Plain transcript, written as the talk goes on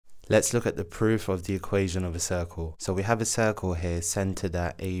Let's look at the proof of the equation of a circle. So we have a circle here centered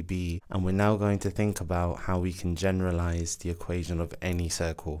at AB, and we're now going to think about how we can generalize the equation of any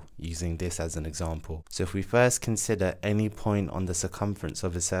circle using this as an example. So if we first consider any point on the circumference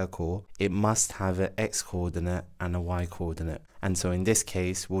of a circle, it must have an x coordinate and a y coordinate. And so in this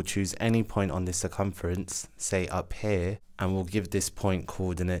case, we'll choose any point on the circumference, say up here, and we'll give this point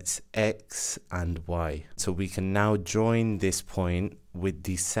coordinates x and y. So we can now join this point with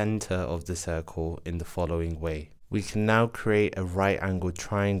the center of the circle in the following way. We can now create a right angled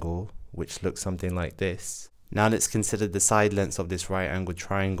triangle, which looks something like this. Now let's consider the side lengths of this right angled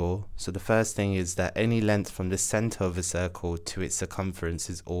triangle. So the first thing is that any length from the center of a circle to its circumference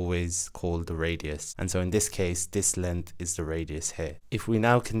is always called the radius. And so in this case, this length is the radius here. If we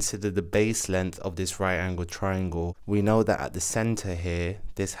now consider the base length of this right angled triangle, we know that at the center here,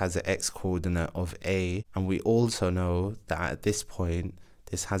 this has an x coordinate of a, and we also know that at this point,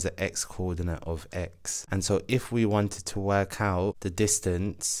 this has an x coordinate of x. And so if we wanted to work out the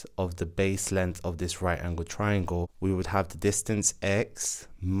distance of the base length of this right angled triangle, we would have the distance x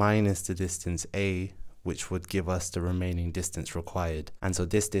minus the distance a, which would give us the remaining distance required. And so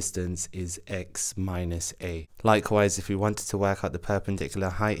this distance is x minus a. Likewise, if we wanted to work out the perpendicular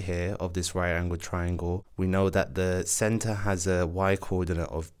height here of this right angled triangle, we know that the center has a y coordinate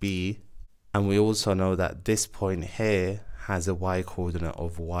of b, and we also know that this point here has a y coordinate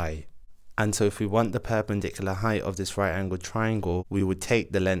of y. And so if we want the perpendicular height of this right angled triangle, we would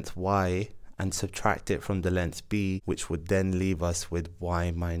take the length y and subtract it from the length b, which would then leave us with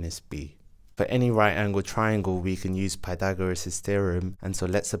y minus b. For any right angled triangle, we can use Pythagoras' theorem, and so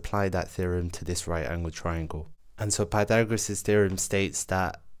let's apply that theorem to this right angled triangle. And so Pythagoras' theorem states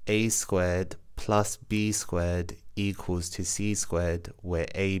that a squared plus b squared equals to c squared, where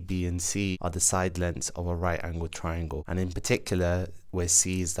a, b and c are the side lengths of a right angled triangle, and in particular where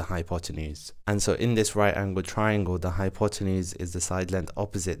c is the hypotenuse. And so in this right angled triangle, the hypotenuse is the side length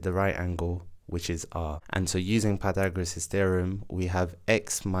opposite the right angle, which is r. And so using Pythagoras' theorem, we have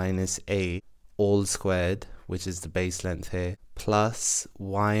x minus a all squared, which is the base length here, plus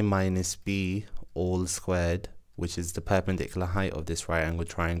y minus b all squared, which is the perpendicular height of this right angled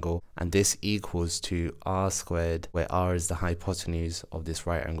triangle, and this equals to r squared, where r is the hypotenuse of this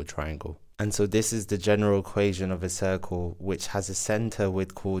right angled triangle. And so this is the general equation of a circle, which has a center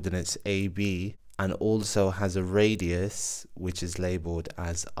with coordinates AB and also has a radius which is labeled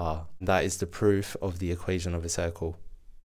as r. That is the proof of the equation of a circle.